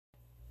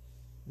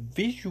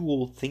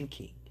Visual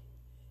thinking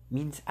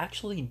means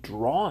actually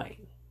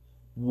drawing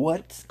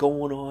what's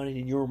going on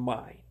in your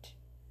mind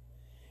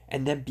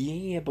and then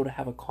being able to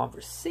have a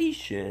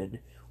conversation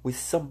with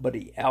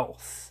somebody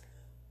else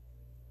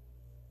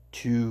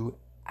to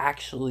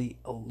actually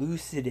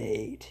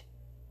elucidate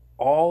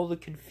all the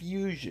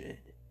confusion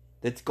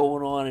that's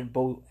going on in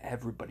both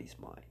everybody's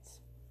minds.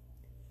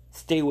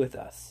 Stay with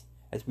us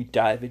as we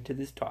dive into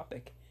this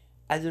topic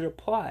as it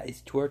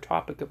applies to our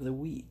topic of the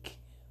week,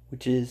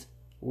 which is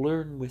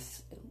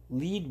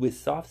lead with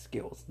soft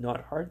skills,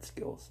 not hard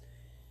skills,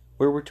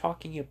 where we're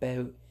talking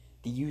about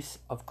the use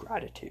of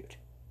gratitude.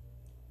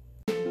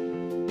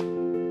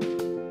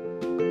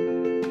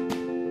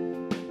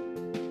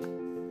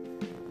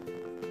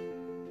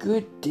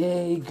 Good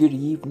day, good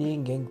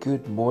evening, and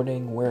good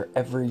morning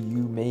wherever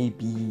you may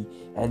be,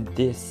 and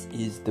this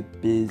is the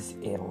Biz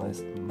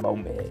Analyst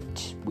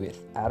Moment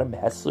with Adam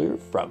Hessler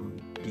from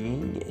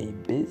Being a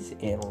Biz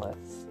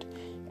Analyst,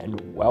 and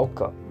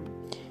welcome.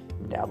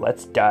 Now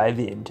let's dive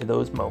into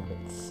those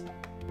moments.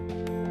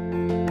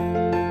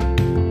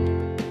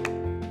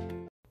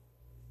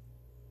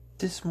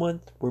 This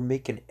month we're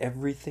making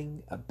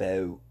everything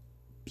about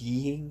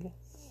being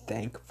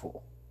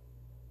thankful.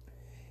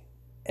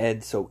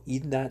 And so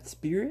in that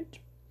spirit,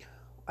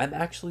 I'm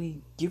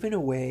actually giving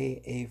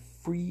away a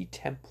free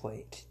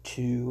template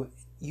to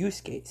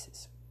use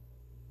cases.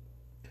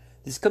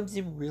 This comes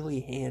in really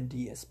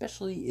handy,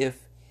 especially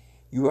if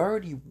you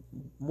already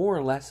more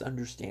or less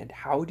understand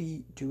how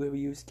to do a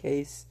use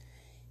case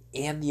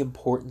and the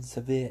importance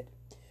of it,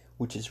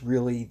 which is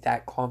really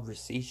that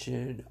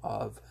conversation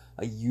of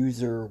a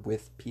user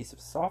with a piece of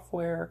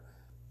software.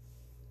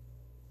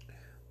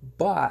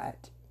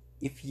 But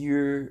if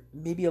you're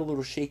maybe a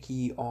little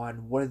shaky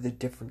on what are the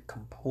different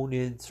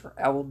components or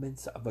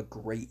elements of a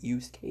great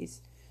use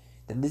case,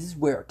 then this is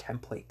where a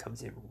template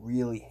comes in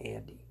really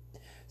handy.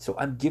 So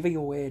I'm giving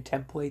away a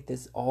template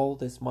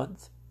this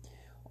month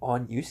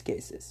on use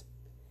cases.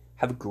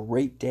 Have a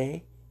great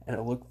day, and I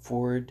look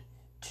forward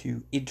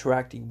to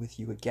interacting with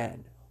you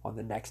again on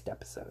the next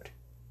episode.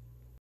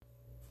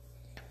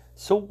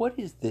 So what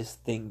is this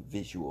thing,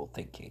 visual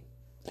thinking?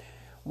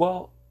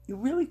 Well, it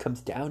really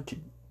comes down to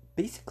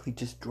basically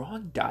just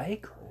drawing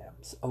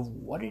diagrams of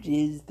what it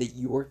is that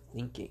you're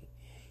thinking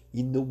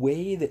in the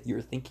way that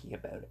you're thinking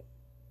about it.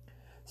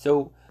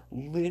 So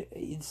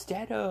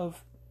instead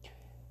of,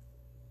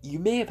 you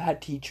may have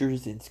had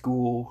teachers in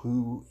school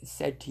who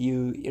said to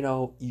you,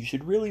 you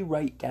should really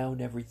write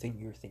down everything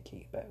you're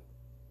thinking about.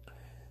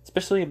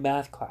 Especially in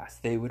math class,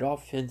 they would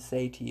often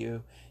say to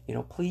you,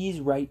 please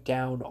write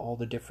down all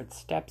the different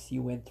steps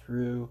you went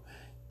through,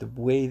 the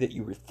way that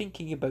you were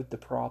thinking about the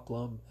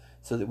problem,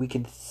 so that we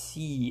can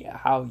see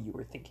how you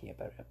were thinking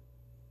about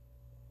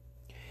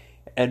it.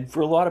 And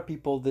for a lot of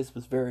people, this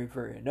was very,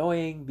 very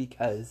annoying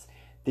because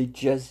they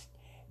just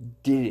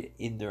did it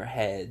in their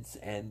heads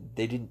and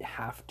they didn't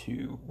have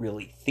to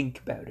really think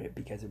about it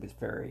because it was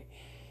very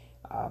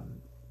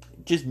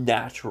just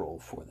natural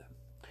for them.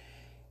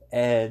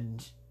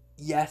 And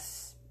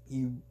yes,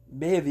 you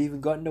may have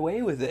even gotten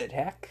away with it.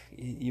 Heck,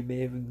 you may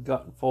have even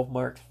gotten full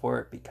marks for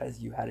it because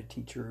you had a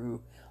teacher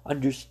who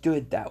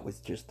understood that was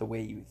just the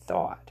way you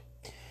thought.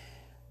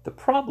 The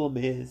problem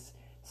is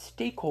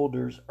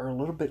stakeholders are a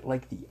little bit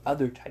like the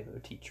other type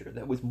of teacher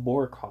that was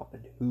more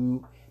common,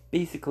 who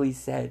basically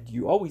said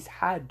you always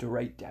had to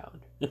write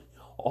down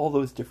all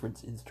those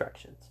different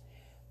instructions.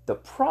 The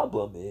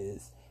problem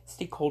is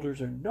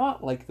stakeholders are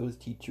not like those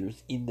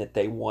teachers in that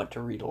they want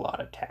to read a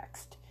lot of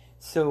text.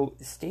 So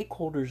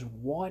stakeholders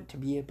want to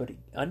be able to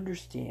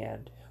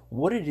understand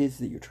what it is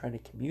that you're trying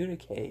to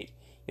communicate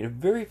in a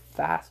very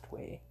fast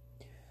way.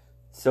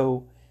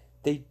 So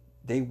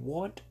they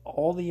want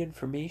all the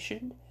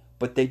information,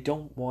 but they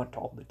don't want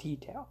all the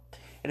detail.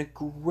 And a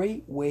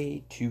great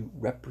way to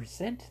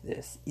represent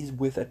this is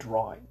with a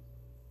drawing.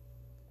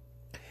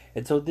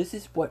 And so this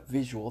is what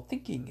visual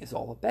thinking is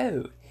all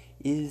about,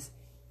 it's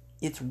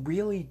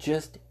really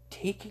just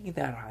taking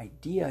that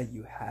idea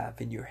you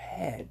have in your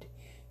head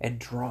and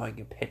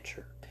drawing a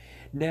picture.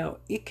 Now,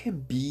 it can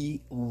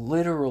be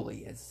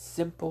literally as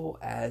simple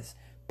as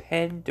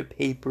pen to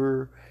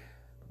paper,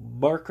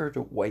 marker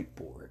to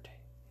whiteboard,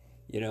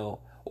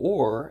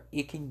 or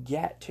it can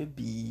get to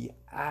be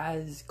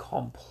as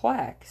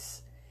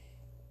complex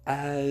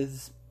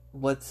as,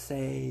 let's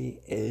say,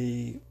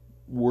 a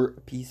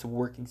piece of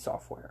working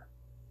software.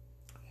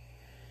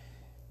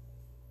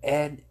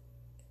 And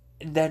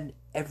then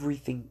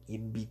everything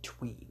in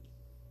between.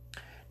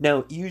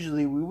 Now,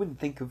 usually we wouldn't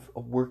think of a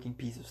working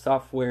piece of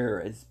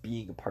software as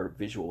being a part of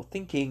visual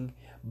thinking,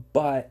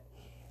 but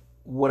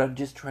what I'm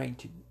just trying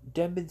to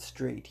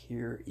demonstrate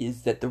here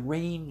is that the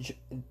range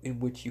in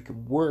which you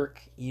can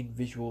work in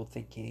visual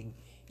thinking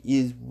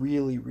is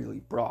really, really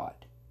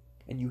broad.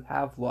 And you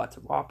have lots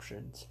of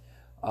options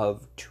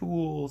of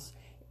tools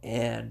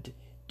and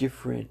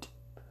different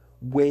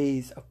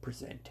ways of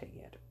presenting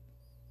it.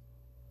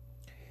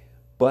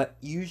 But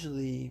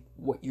usually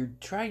what you're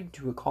trying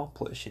to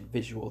accomplish in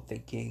visual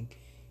thinking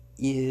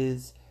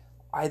is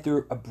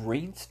either a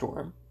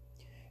brainstorm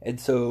And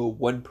so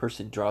one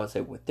person draws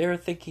out what they're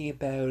thinking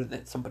about, and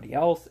then somebody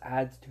else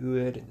adds to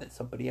it, and then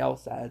somebody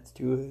else adds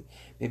to it.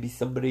 Maybe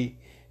somebody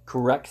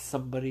corrects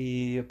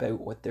somebody about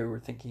what they were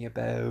thinking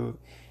about.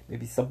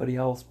 Maybe somebody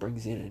else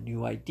brings in a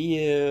new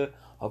idea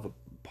of a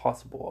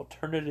possible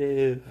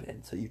alternative,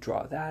 and so you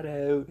draw that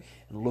out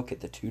and look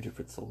at the two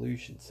different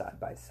solutions side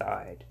by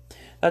side.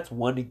 That's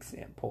one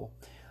example.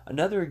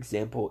 Another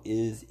example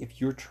is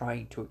if you're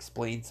trying to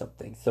explain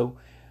something. So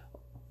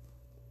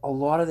a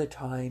lot of the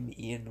time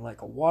in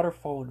like a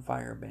waterfall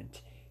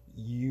environment,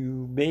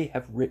 you may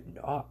have written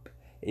up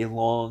a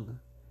long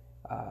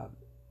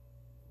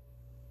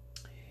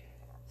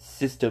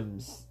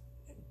systems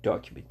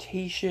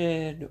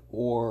documentation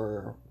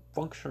or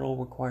functional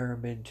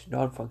requirement,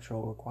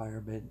 non-functional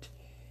requirement,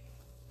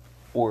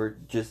 or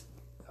just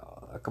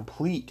a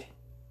complete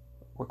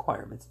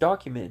requirements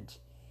document.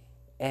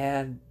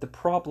 And the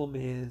problem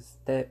is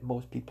that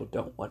most people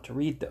don't want to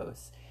read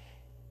those.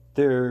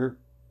 They're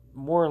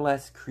more or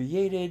less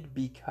created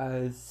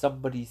because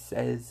somebody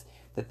says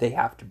that they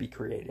have to be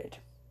created.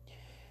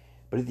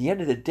 But at the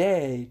end of the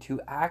day, to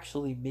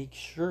actually make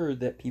sure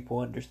that people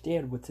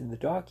understand what's in the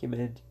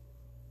document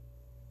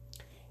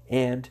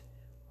and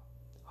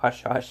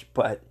hush hush,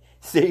 but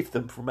save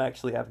them from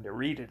actually having to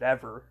read it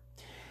ever,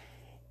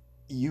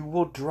 you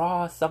will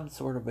draw some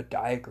sort of a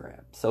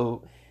diagram.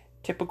 So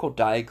typical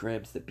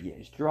diagrams that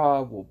BAs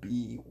draw will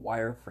be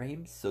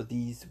wireframes. So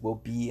these will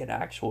be an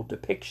actual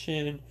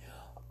depiction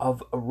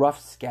of a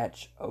rough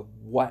sketch of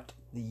what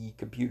the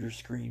computer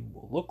screen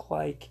will look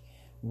like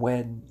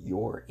when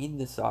you're in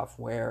the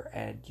software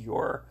and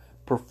you're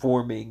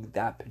performing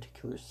that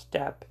particular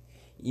step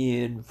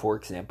in, for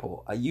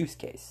example, a use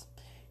case.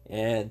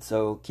 And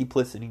so keep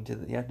listening to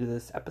the end of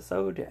this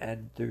episode,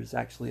 and there's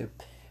actually a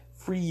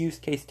free use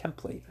case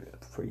template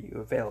for you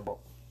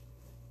available.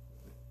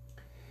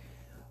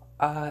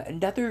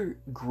 Another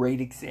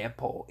great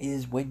example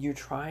is when you're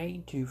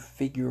trying to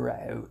figure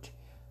out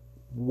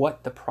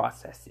what the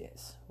process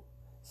is.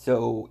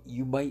 So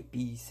you might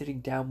be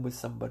sitting down with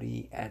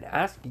somebody and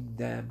asking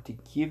them to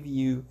give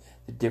you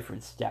the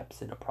different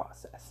steps in a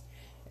process.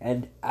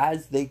 And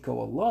as they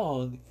go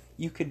along,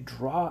 you can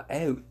draw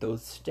out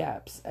those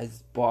steps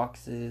as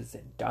boxes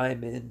and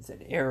diamonds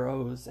and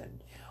arrows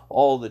and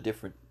all the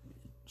different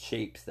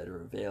shapes that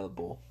are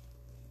available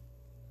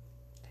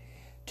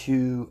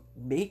to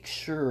make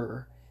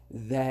sure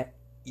that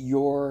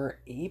you're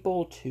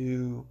able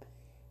to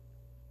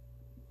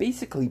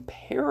basically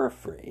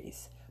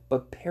paraphrase,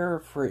 but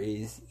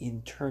paraphrase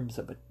in terms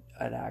of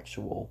an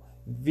actual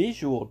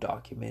visual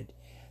document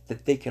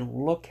that they can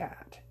look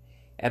at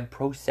and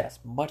process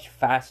much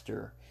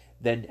faster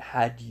than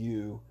had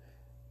you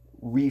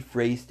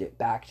rephrased it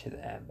back to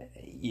them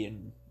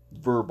in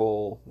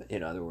verbal,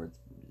 in other words,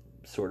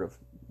 sort of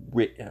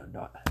written,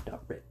 not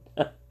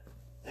written.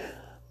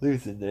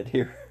 Losing it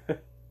here.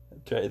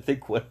 I'm trying to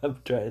think what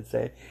I'm trying to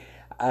say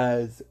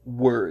as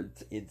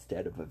words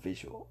instead of a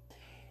visual.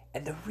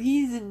 And the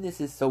reason this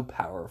is so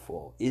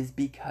powerful is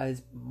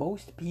because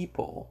most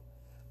people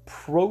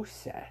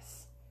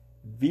process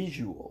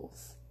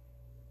visuals,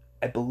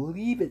 I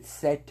believe it's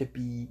said to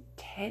be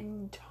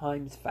 10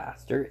 times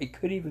faster. It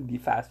could even be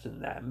faster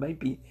than that. It might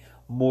be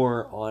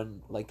more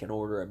on like an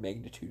order of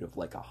magnitude of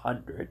like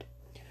 100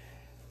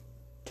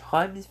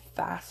 times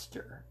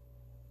faster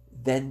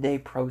than they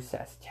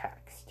process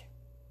text.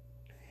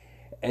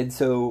 And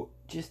so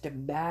just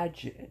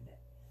imagine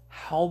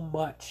how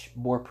much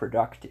more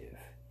productive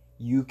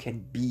you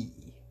can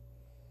be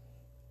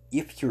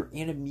if you're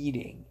in a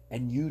meeting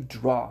and you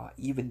draw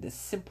even the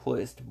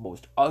simplest,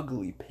 most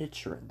ugly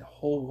picture in the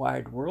whole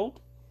wide world,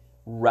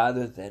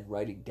 rather than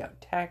writing down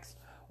text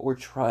or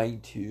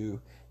trying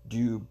to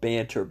do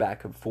banter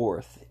back and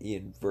forth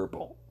in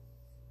verbal.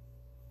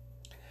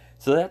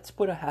 So that's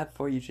what I have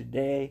for you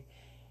today.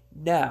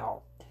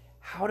 Now,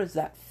 how does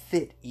that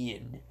fit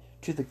in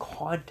to the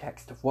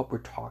context of what we're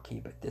talking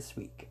about this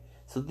week?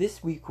 So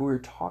this week we're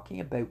talking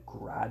about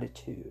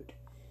gratitude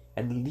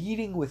and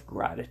leading with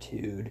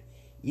gratitude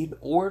in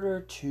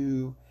order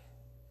to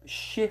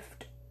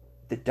shift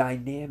the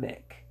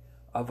dynamic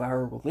of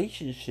our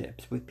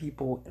relationships with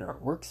people in our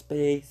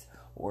workspace,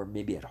 or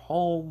maybe at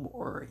home,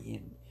 or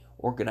in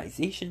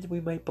organizations we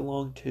might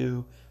belong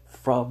to,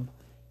 from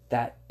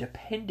that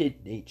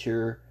dependent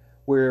nature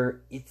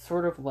where it's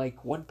sort of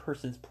like one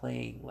person's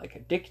playing like a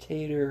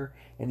dictator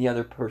and the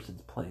other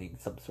person's playing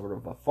some sort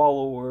of a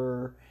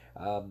follower,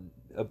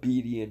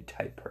 obedient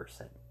type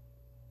person.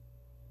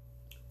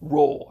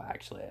 Role,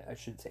 actually, I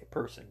shouldn't say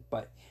person,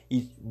 but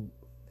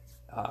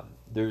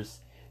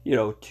there's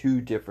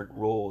two different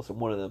roles, and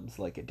one of them's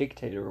like a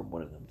dictator and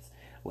one of them's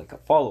like a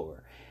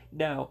follower.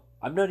 Now,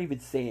 I'm not even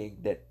saying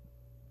that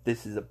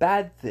this is a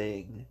bad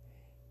thing,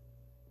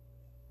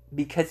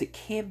 because it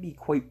can be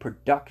quite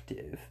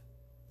productive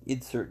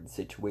in certain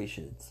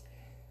situations.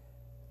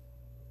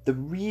 The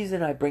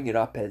reason I bring it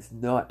up as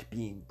not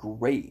being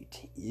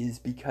great is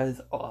because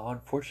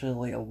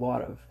unfortunately a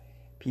lot of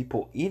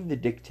people in the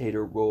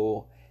dictator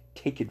role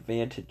take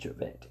advantage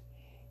of it.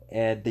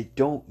 and they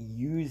don't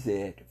use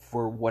it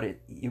for what it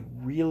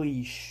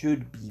really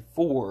should be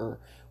for,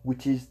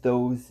 which is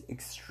those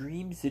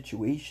extreme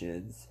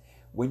situations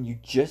when you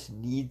just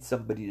need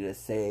somebody to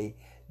say,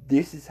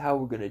 this is how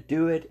we're going to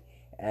do it,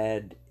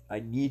 and I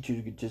need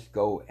you to just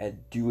go and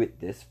do it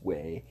this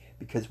way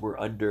because we're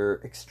under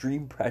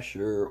extreme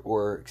pressure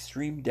or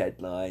extreme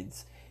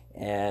deadlines,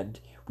 and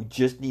we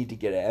just need to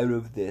get out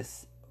of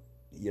this,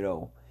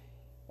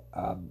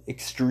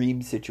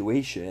 extreme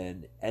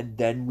situation, and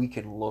then we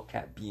can look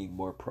at being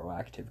more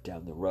proactive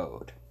down the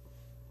road.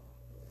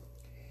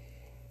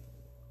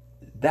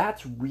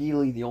 That's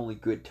really the only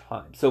good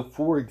time. So,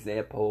 for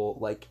example,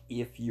 like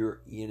if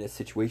you're in a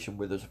situation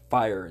where there's a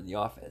fire in the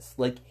office,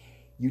 like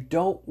you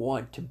don't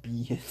want to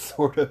be in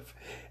sort of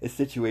a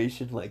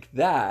situation like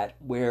that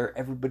where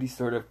everybody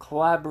sort of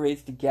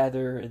collaborates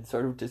together and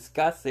sort of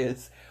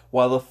discusses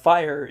while the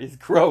fire is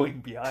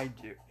growing behind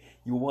you.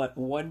 You want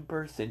one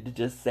person to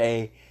just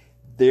say,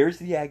 there's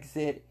the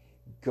exit,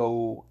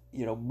 go,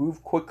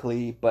 move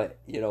quickly, but,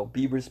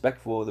 be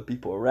respectful of the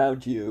people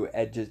around you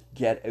and just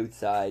get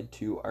outside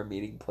to our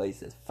meeting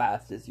place as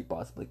fast as you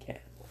possibly can.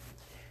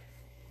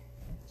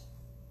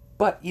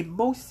 But in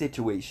most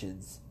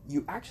situations,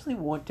 you actually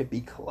want to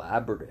be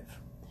collaborative.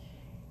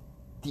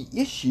 The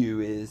issue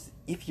is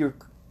if you're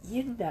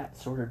in that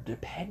sort of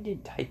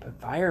dependent type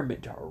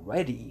environment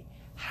already,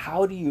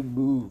 how do you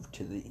move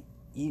to the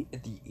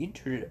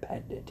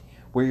interdependent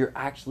where you're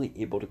actually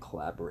able to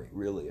collaborate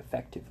really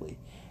effectively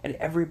and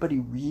everybody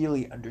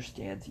really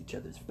understands each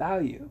other's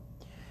value?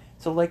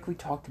 So like we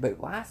talked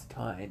about last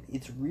time,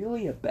 it's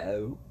really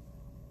about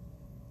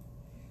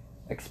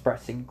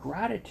expressing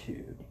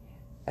gratitude,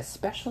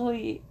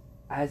 especially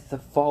as the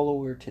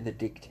follower to the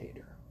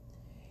dictator,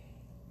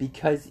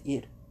 because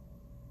it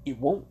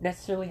won't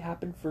necessarily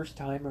happen first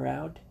time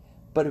around,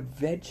 but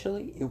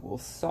eventually it will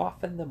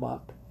soften them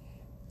up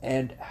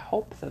and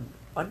help them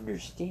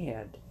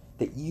understand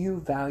that you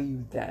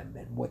value them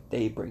and what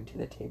they bring to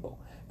the table.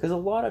 Because a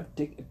lot of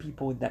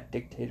people in that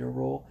dictator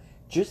role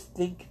just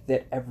think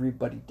that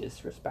everybody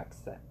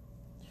disrespects them.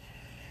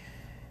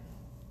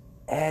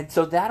 And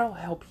so that'll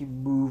help you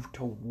move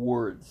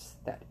towards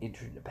that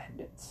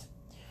interdependence.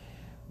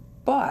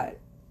 But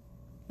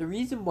the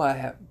reason why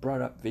I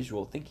brought up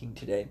visual thinking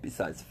today,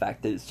 besides the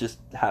fact that it just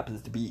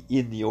happens to be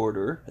in the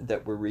order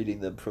that we're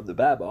reading them from the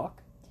Babok,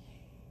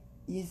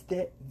 is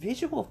that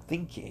visual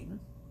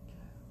thinking,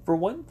 for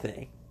one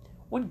thing,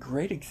 one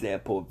great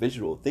example of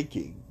visual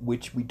thinking,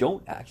 which we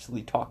don't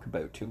actually talk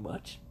about too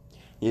much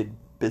in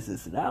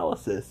business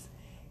analysis,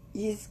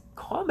 is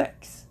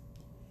comics.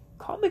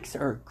 Comics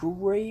are a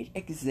great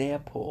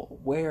example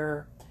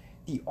where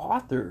the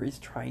author is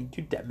trying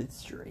to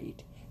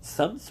demonstrate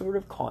some sort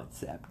of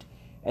concept,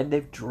 and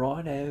they've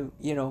drawn out,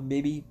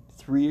 maybe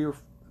 3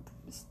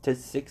 to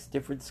 6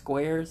 different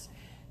squares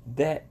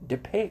that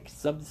depict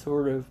some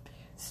sort of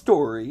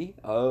story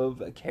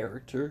of a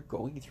character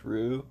going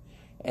through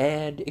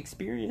and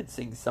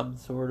experiencing some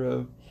sort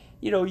of,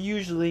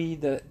 usually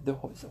the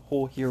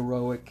whole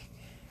heroic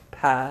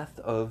path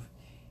of,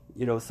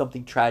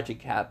 something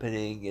tragic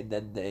happening, and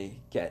then they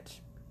get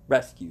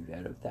rescued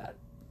out of that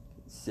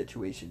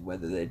situation,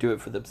 whether they do it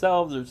for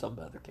themselves or some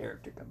other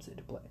character comes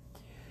into play.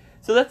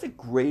 So that's a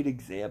great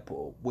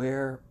example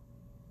where,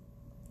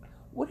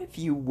 what if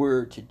you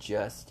were to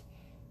just,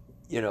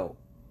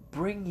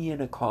 bring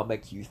in a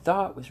comic you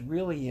thought was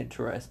really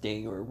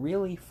interesting or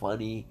really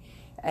funny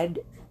and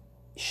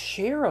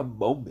share a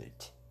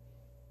moment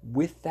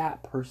with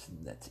that person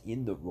that's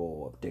in the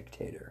role of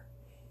dictator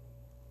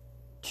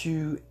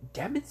to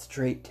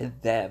demonstrate to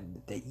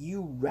them that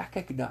you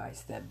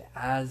recognize them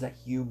as a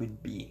human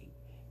being,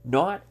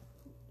 not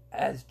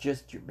as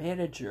just your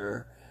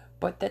manager,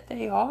 but that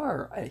they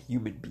are a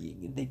human being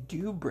and they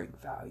do bring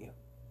value.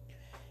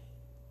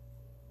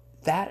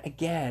 That,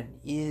 again,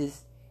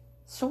 is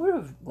sort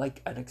of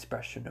like an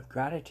expression of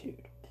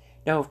gratitude.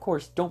 Now, of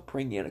course, don't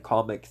bring in a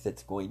comic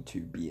that's going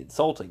to be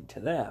insulting to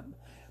them,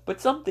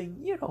 but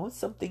something,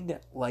 something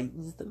that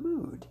lightens the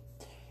mood.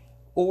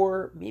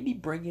 Or maybe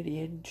bring it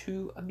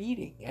into a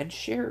meeting and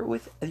share it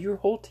with your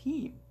whole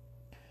team.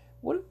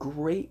 What a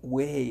great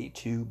way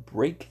to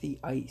break the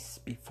ice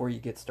before you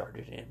get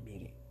started in a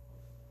meeting.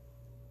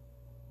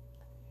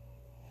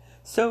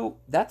 So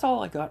that's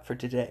all I got for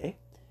today.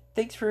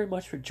 Thanks very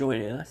much for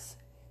joining us.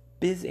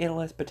 Biz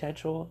Analyst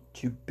Potential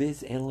to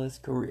Biz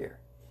Analyst Career.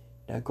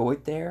 Now go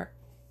out there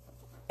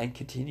and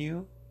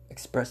continue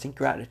expressing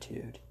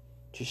gratitude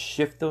to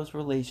shift those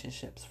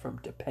relationships from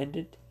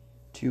dependent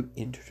to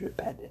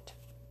interdependent.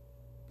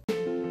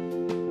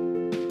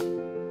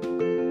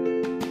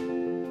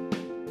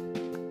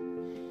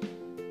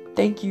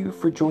 Thank you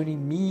for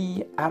joining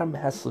me, Adam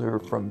Hessler,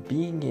 from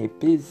Being a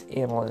Biz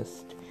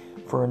Analyst,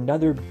 for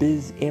another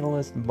Biz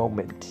Analyst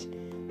moment.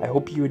 I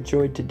hope you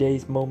enjoyed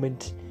today's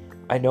moment.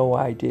 I know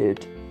I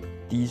did.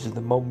 These are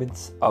the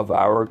moments of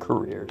our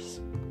careers.